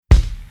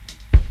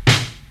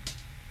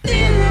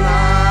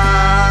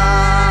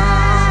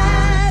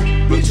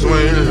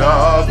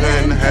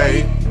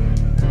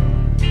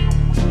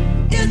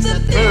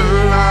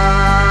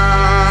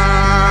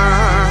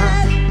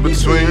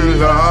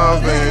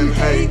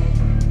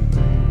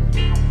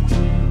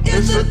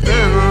It's a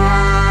thin line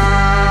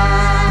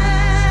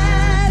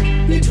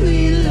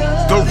between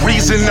love. The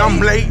reason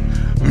I'm late,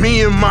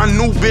 me and my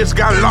new bitch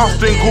got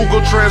lost in Google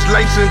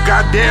Translation.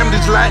 Goddamn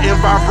these Latin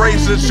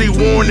vibrations, she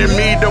wanted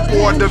me to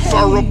pour the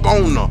syrup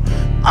on her.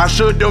 I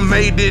should've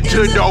made it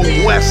to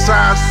the west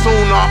side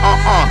sooner,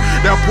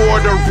 That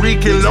Puerto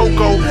Rican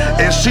loco,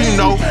 and she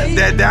know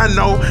that I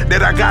know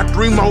that I got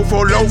 3 more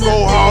for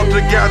loco all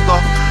together.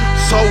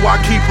 So I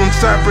keep them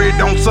separate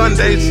on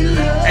Sundays,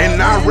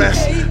 and I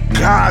rest.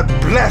 God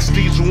bless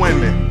these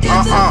women,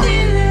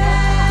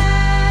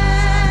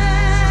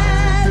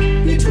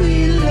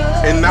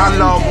 And I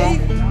love them.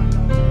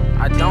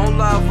 I don't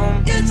love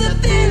them.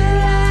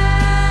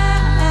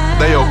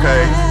 They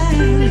okay.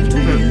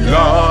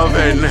 Love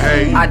and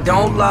hate. I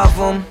don't love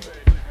them.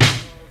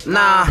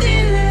 Nah,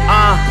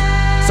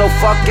 so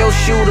fuck your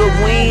shooter,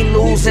 we ain't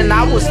losing.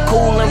 I was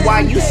coolin'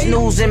 while you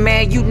snoozing,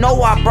 man. You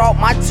know I brought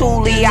my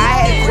toolie. I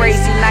had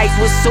crazy nights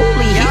with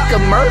Sully. He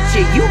could merch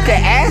it, you could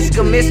ask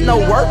him. It's no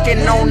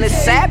working on the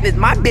Sabbath.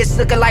 My bitch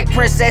looking like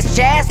Princess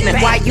Jasmine.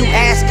 Why you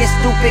asking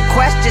stupid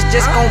questions?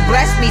 Just gon'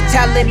 bless me,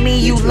 telling me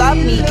you love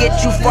me.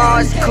 Get you far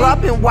as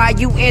clubbing. Why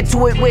you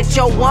into it with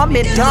your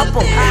woman? Dump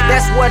him.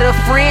 That's what her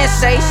friends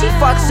say. She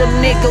fucks a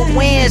nigga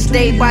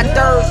Wednesday, by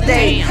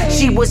Thursday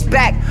she was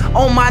back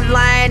on my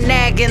line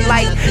nagging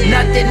like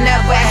nothing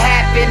never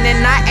happened,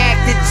 and I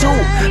acted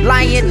too,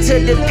 lying to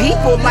the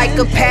people like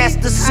a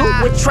pastor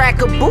suit with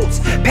tracker boots,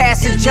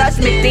 passing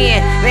judgment.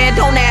 Then man,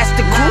 don't ask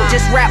the crew,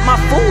 just wrap my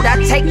food,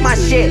 I take my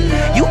shit.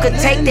 You could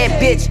take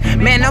that bitch,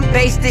 man, I'm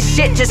based this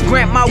shit, just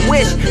grant my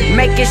wish.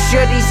 Making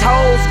sure these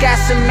hoes got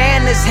some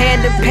manners,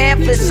 handing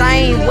pamphlets. I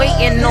ain't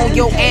waiting on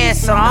your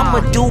answer, I'ma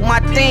do my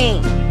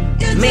thing.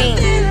 Mean